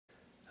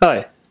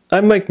Hi,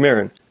 I'm Mike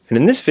Marin, and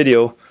in this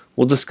video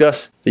we'll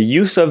discuss the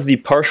use of the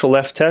partial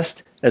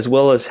F-test as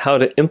well as how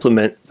to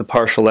implement the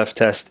partial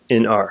F-test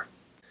in R.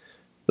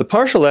 The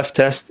partial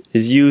F-test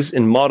is used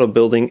in model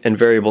building and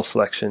variable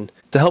selection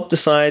to help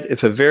decide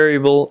if a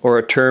variable or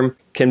a term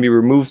can be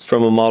removed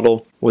from a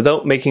model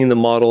without making the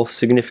model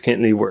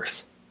significantly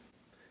worse.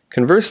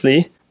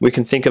 Conversely, we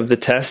can think of the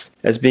test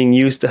as being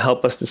used to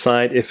help us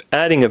decide if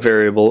adding a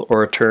variable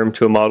or a term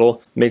to a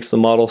model makes the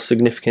model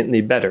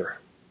significantly better.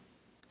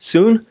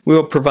 Soon, we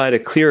will provide a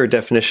clearer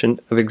definition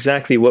of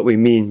exactly what we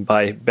mean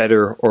by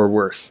better or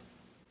worse.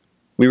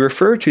 We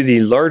refer to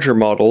the larger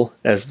model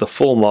as the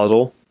full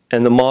model,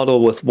 and the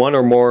model with one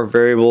or more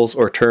variables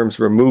or terms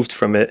removed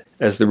from it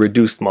as the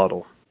reduced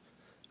model.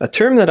 A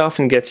term that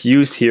often gets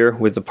used here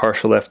with the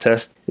partial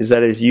F-test is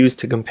that it is used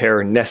to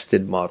compare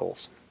nested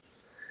models.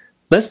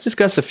 Let's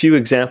discuss a few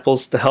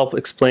examples to help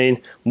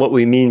explain what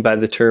we mean by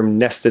the term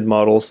nested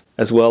models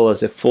as well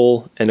as a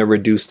full and a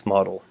reduced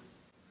model.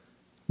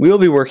 We will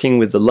be working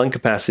with the lung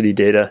capacity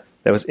data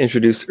that was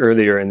introduced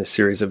earlier in the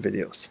series of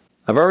videos.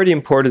 I've already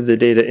imported the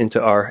data into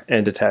R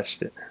and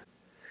attached it.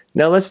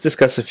 Now let's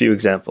discuss a few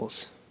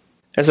examples.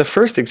 As a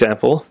first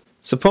example,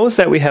 suppose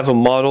that we have a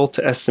model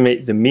to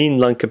estimate the mean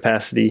lung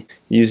capacity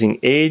using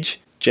age,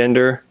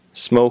 gender,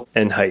 smoke,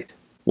 and height.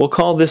 We'll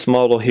call this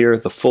model here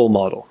the full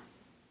model.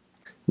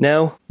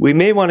 Now, we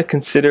may want to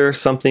consider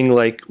something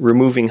like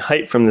removing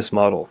height from this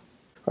model.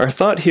 Our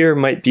thought here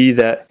might be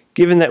that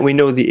given that we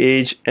know the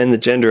age and the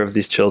gender of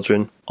these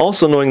children,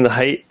 also knowing the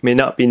height may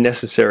not be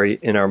necessary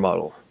in our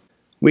model.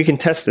 We can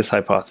test this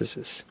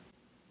hypothesis.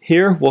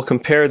 Here, we'll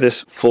compare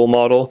this full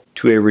model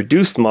to a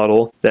reduced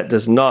model that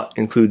does not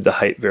include the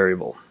height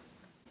variable.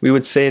 We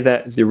would say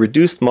that the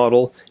reduced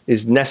model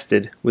is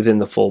nested within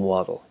the full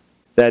model.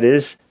 That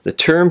is, the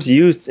terms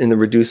used in the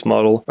reduced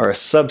model are a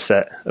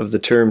subset of the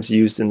terms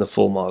used in the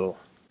full model.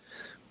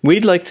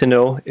 We'd like to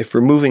know if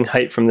removing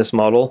height from this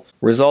model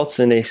results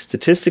in a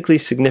statistically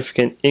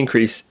significant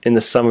increase in the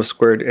sum of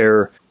squared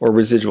error or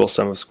residual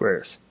sum of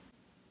squares.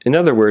 In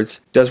other words,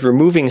 does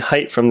removing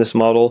height from this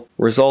model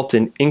result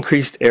in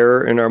increased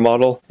error in our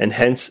model and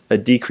hence a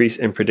decrease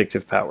in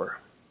predictive power?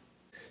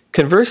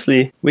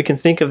 Conversely, we can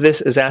think of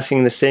this as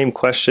asking the same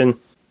question: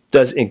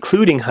 does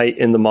including height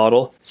in the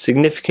model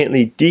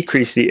significantly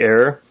decrease the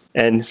error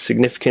and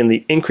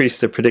significantly increase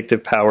the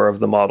predictive power of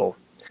the model?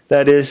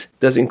 That is,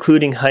 does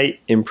including height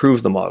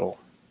improve the model?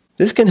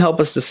 This can help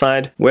us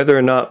decide whether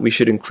or not we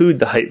should include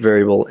the height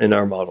variable in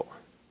our model.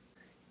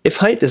 If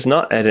height does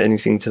not add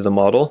anything to the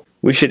model,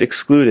 we should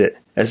exclude it,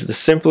 as the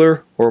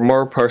simpler or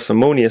more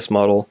parsimonious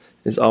model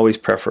is always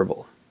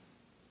preferable.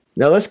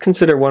 Now let's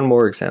consider one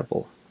more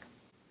example.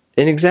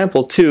 In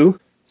example 2,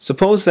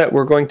 suppose that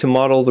we're going to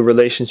model the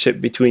relationship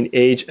between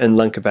age and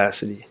lung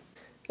capacity.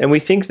 And we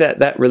think that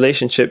that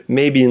relationship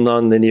may be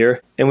nonlinear,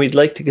 and we'd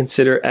like to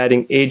consider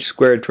adding age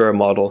squared to our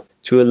model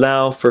to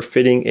allow for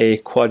fitting a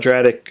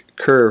quadratic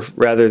curve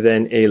rather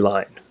than a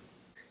line.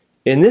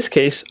 In this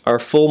case, our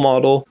full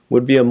model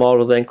would be a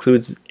model that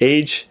includes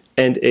age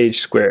and age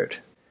squared,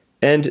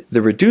 and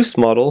the reduced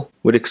model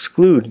would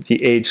exclude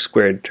the age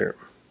squared term.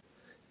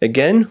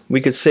 Again,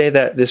 we could say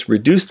that this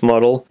reduced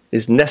model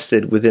is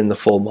nested within the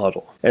full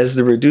model, as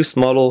the reduced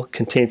model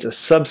contains a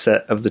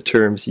subset of the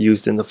terms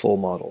used in the full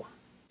model.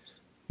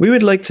 We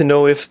would like to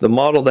know if the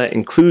model that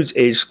includes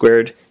age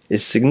squared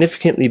is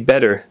significantly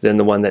better than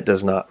the one that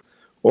does not.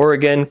 Or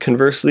again,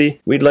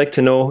 conversely, we'd like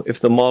to know if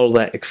the model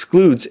that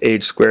excludes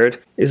age squared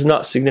is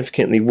not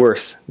significantly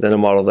worse than a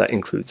model that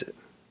includes it.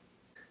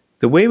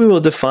 The way we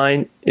will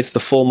define if the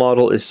full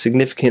model is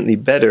significantly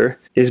better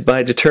is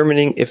by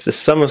determining if the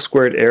sum of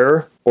squared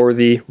error, or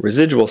the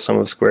residual sum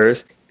of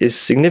squares, is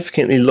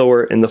significantly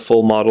lower in the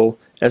full model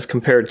as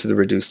compared to the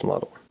reduced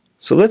model.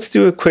 So let's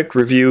do a quick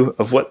review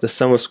of what the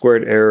sum of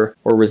squared error,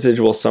 or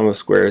residual sum of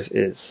squares,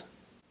 is.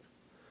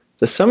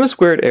 The sum of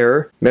squared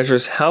error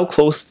measures how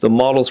close the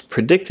model's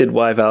predicted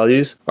y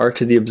values are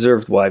to the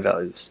observed y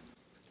values.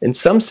 In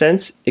some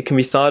sense, it can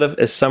be thought of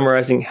as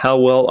summarizing how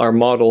well our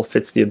model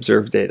fits the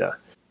observed data.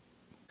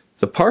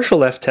 The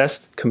partial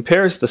F-test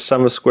compares the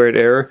sum of squared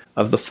error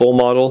of the full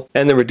model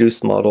and the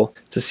reduced model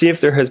to see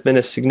if there has been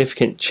a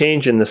significant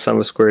change in the sum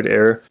of squared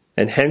error,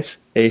 and hence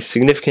a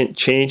significant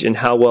change in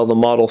how well the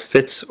model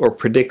fits or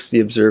predicts the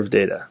observed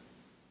data.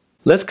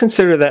 Let's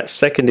consider that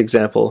second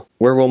example,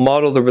 where we'll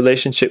model the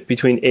relationship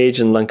between age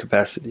and lung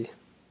capacity.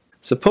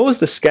 Suppose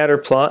the scatter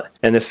plot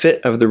and the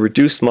fit of the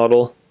reduced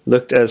model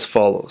looked as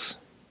follows.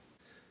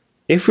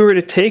 If we were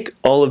to take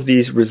all of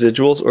these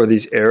residuals or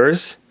these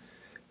errors,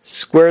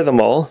 square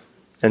them all,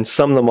 and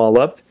sum them all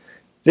up,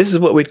 this is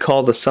what we'd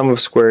call the sum of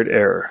squared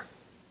error.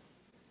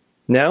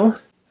 Now,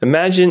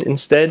 imagine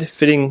instead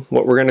fitting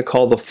what we're going to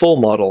call the full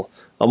model,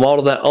 a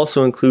model that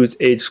also includes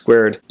age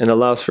squared and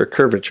allows for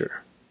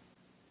curvature.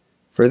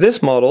 For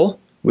this model,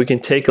 we can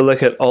take a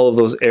look at all of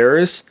those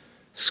errors,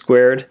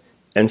 squared,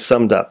 and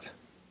summed up.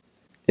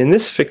 In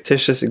this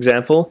fictitious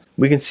example,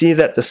 we can see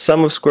that the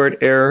sum of squared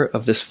error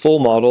of this full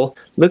model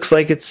looks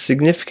like it's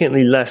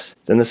significantly less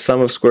than the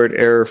sum of squared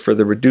error for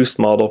the reduced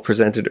model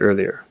presented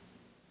earlier.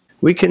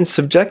 we can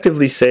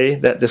subjectively say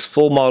that this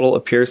full model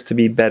appears to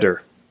be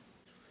better.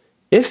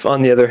 If,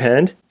 on the other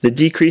hand, the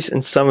decrease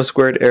in sum of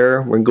squared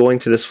error when going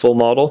to this full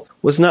model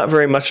was not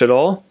very much at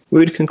all, we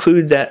would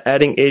conclude that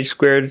adding age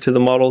squared to the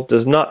model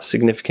does not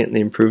significantly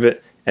improve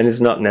it and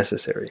is not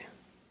necessary.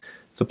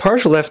 The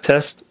partial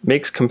f-test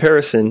makes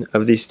comparison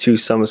of these two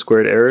sum of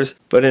squared errors,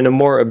 but in a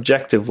more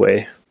objective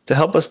way, to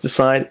help us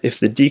decide if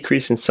the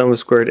decrease in sum of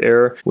squared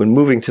error when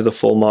moving to the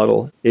full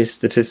model is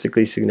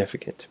statistically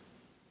significant.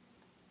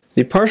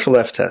 The partial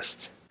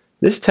f-test.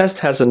 This test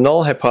has a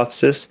null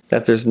hypothesis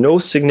that there's no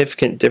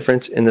significant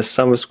difference in the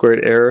sum of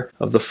squared error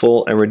of the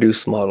full and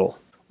reduced model.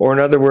 Or in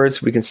other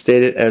words, we can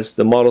state it as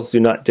the models do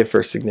not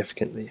differ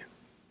significantly.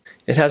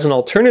 It has an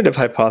alternative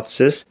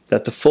hypothesis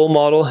that the full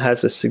model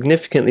has a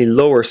significantly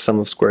lower sum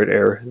of squared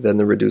error than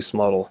the reduced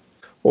model.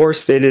 Or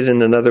stated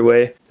in another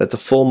way, that the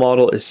full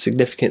model is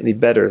significantly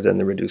better than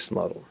the reduced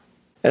model.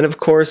 And of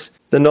course,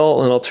 the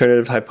null and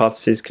alternative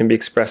hypotheses can be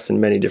expressed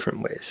in many different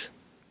ways.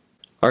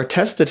 Our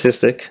test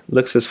statistic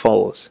looks as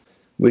follows.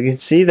 We can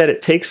see that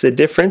it takes the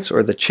difference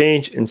or the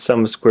change in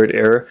sum of squared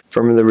error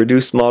from the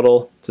reduced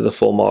model to the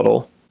full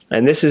model,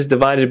 and this is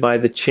divided by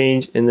the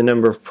change in the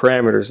number of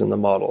parameters in the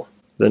model,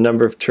 the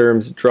number of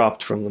terms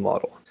dropped from the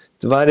model,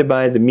 divided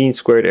by the mean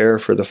squared error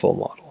for the full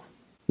model.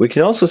 We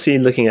can also see,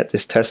 looking at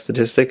this test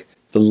statistic,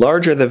 the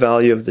larger the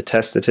value of the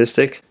test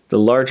statistic, the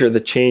larger the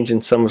change in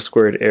sum of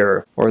squared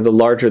error, or the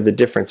larger the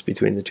difference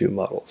between the two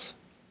models.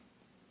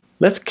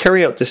 Let's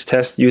carry out this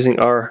test using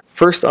R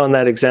first on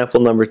that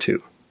example number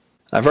 2.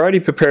 I've already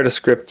prepared a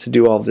script to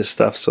do all of this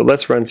stuff, so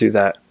let's run through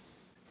that.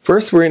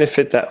 First, we're going to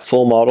fit that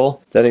full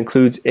model that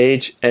includes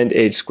age and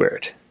age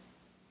squared.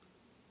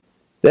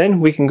 Then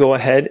we can go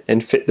ahead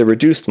and fit the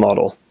reduced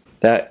model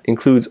that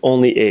includes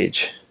only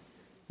age.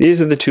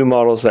 These are the two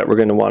models that we're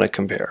going to want to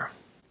compare.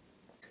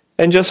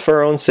 And just for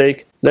our own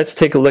sake, let's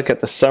take a look at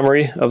the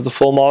summary of the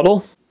full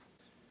model.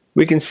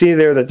 We can see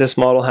there that this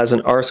model has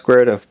an R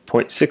squared of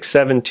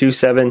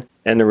 0.6727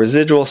 and a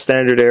residual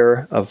standard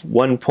error of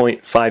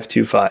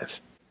 1.525.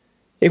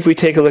 If we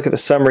take a look at the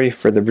summary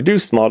for the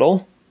reduced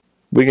model,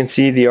 we can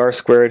see the R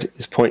squared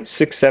is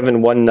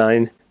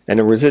 0.6719 and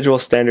a residual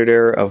standard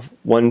error of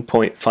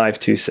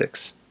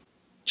 1.526.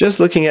 Just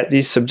looking at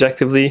these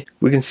subjectively,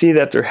 we can see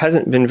that there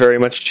hasn't been very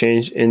much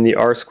change in the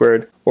R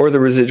squared or the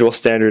residual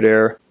standard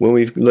error when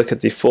we look at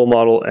the full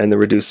model and the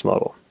reduced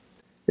model.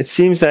 It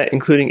seems that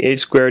including age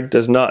squared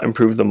does not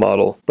improve the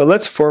model, but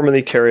let's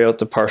formally carry out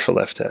the partial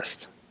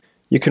f-test.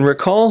 You can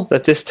recall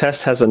that this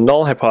test has a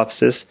null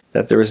hypothesis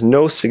that there is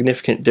no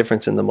significant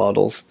difference in the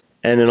models,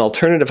 and an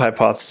alternative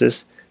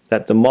hypothesis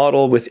that the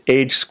model with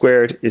age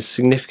squared is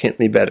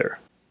significantly better.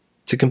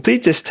 To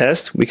complete this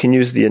test, we can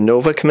use the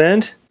ANOVA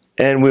command,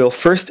 and we'll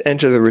first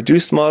enter the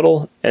reduced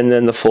model and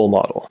then the full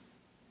model.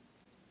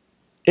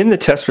 In the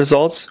test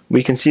results,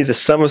 we can see the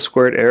sum of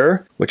squared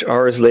error, which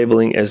R is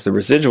labeling as the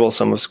residual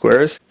sum of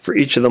squares, for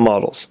each of the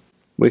models.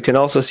 We can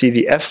also see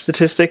the F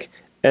statistic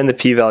and the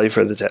p-value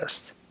for the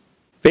test.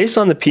 Based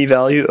on the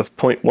p-value of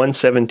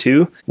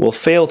 0.172, we'll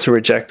fail to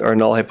reject our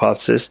null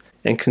hypothesis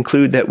and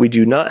conclude that we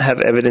do not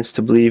have evidence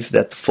to believe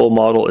that the full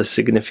model is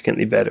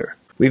significantly better.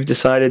 We've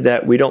decided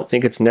that we don't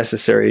think it's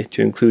necessary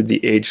to include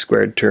the age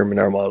squared term in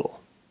our model.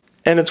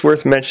 And it's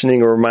worth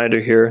mentioning a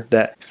reminder here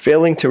that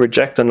failing to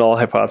reject a null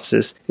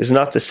hypothesis is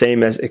not the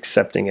same as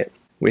accepting it.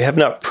 We have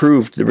not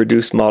proved the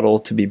reduced model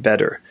to be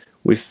better.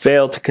 We've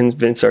failed to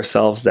convince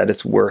ourselves that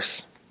it's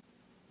worse.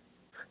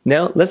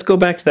 Now let's go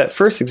back to that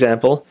first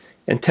example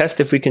and test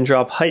if we can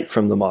drop height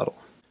from the model.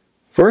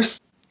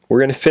 First, we're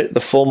going to fit the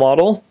full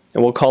model,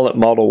 and we'll call it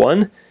Model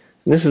 1. And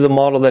this is a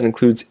model that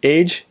includes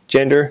age,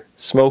 gender,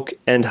 smoke,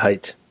 and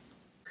height.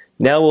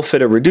 Now we'll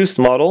fit a reduced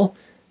model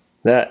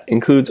that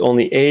includes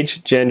only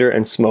age, gender,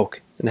 and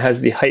smoke, and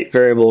has the height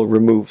variable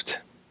removed.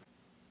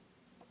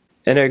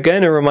 And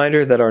again, a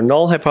reminder that our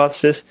null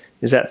hypothesis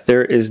is that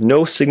there is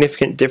no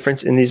significant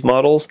difference in these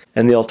models,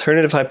 and the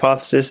alternative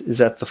hypothesis is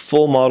that the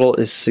full model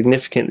is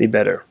significantly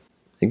better.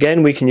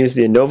 Again, we can use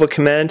the ANOVA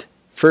command,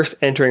 first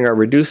entering our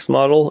reduced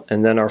model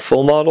and then our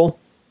full model.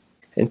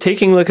 And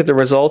taking a look at the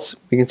results,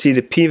 we can see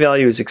the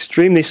p-value is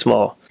extremely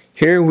small.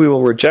 Here we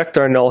will reject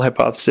our null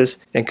hypothesis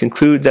and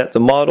conclude that the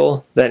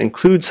model that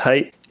includes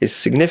height is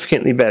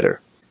significantly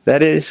better.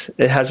 That is,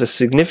 it has a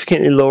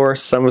significantly lower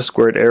sum of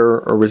squared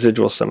error or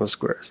residual sum of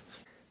squares.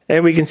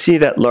 And we can see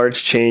that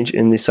large change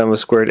in the sum of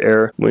squared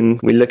error when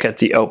we look at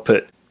the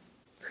output.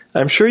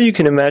 I'm sure you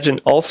can imagine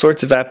all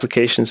sorts of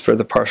applications for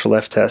the partial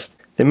f-test.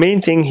 The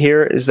main thing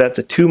here is that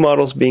the two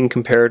models being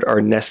compared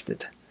are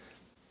nested.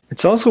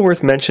 It's also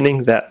worth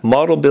mentioning that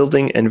model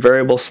building and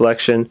variable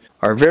selection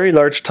are very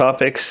large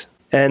topics,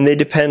 and they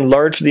depend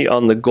largely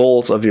on the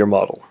goals of your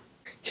model.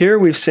 Here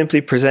we've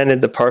simply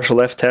presented the partial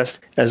f-test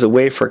as a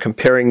way for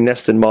comparing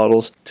nested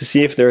models to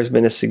see if there has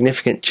been a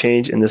significant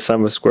change in the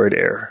sum of squared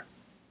error.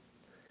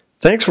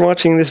 Thanks for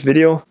watching this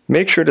video.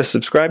 Make sure to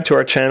subscribe to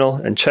our channel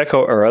and check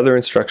out our other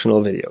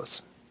instructional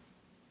videos.